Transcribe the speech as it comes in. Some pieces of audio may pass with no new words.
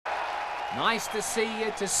Nice to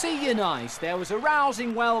see you nice. There was a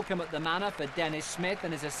rousing welcome at the Manor for Dennis Smith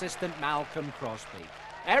and his assistant Malcolm Crosby.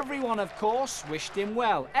 Everyone, of course, wished him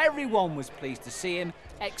well. Everyone was pleased to see him,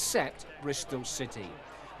 except Bristol City.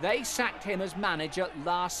 They sacked him as manager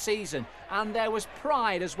last season, and there was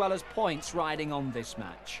pride as well as points riding on this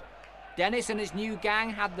match. Dennis and his new gang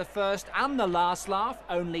had the first and the last laugh.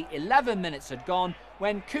 Only 11 minutes had gone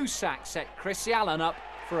when Cusack set Chrissy Allen up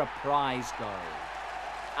for a prize goal.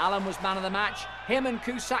 Allen was man of the match. Him and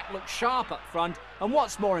Cusack looked sharp up front, and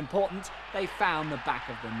what's more important, they found the back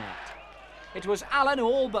of the net. It was Allen who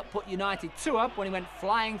all but put United 2 up when he went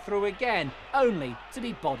flying through again, only to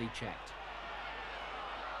be body-checked.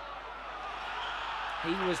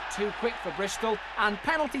 He was too quick for Bristol, and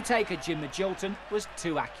penalty taker Jim Magilton was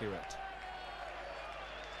too accurate.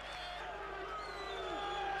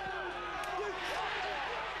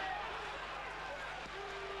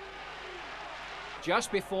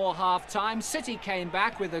 Just before half-time, City came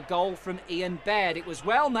back with a goal from Ian Baird. It was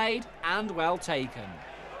well made and well taken.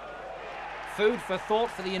 Food for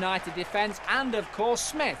thought for the United defence and, of course,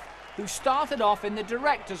 Smith, who started off in the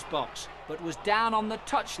director's box but was down on the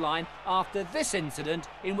touchline after this incident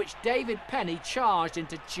in which David Penny charged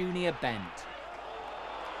into Junior Bent.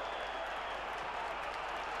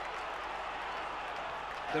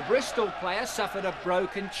 The Bristol player suffered a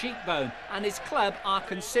broken cheekbone and his club are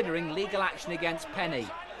considering legal action against Penny.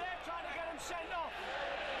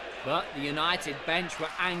 But the United bench were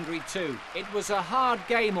angry too. It was a hard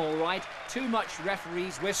game, all right. Too much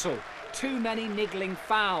referee's whistle. Too many niggling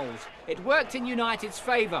fouls. It worked in United's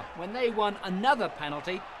favour when they won another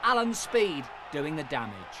penalty, Alan's speed doing the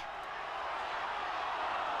damage.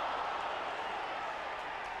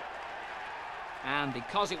 And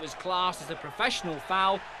because it was classed as a professional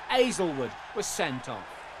foul, Hazelwood was sent off.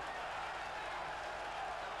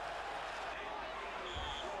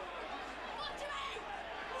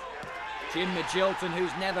 Jim Magilton,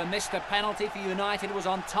 who's never missed a penalty for United, was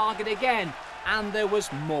on target again, and there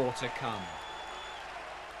was more to come.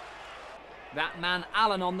 That man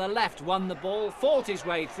Allen on the left won the ball, fought his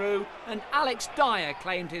way through, and Alex Dyer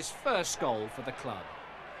claimed his first goal for the club.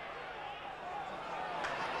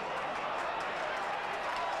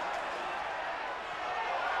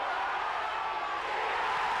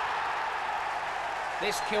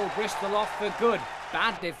 This killed Bristol off for good.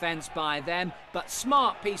 Bad defence by them, but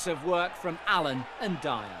smart piece of work from Allen and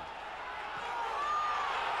Dyer.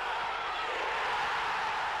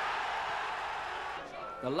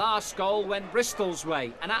 The last goal went Bristol's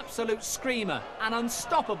way, an absolute screamer, an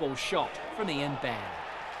unstoppable shot from Ian Baird.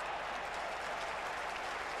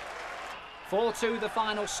 4-2 the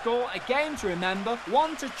final score, a game to remember,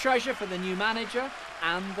 one to treasure for the new manager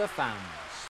and the fans.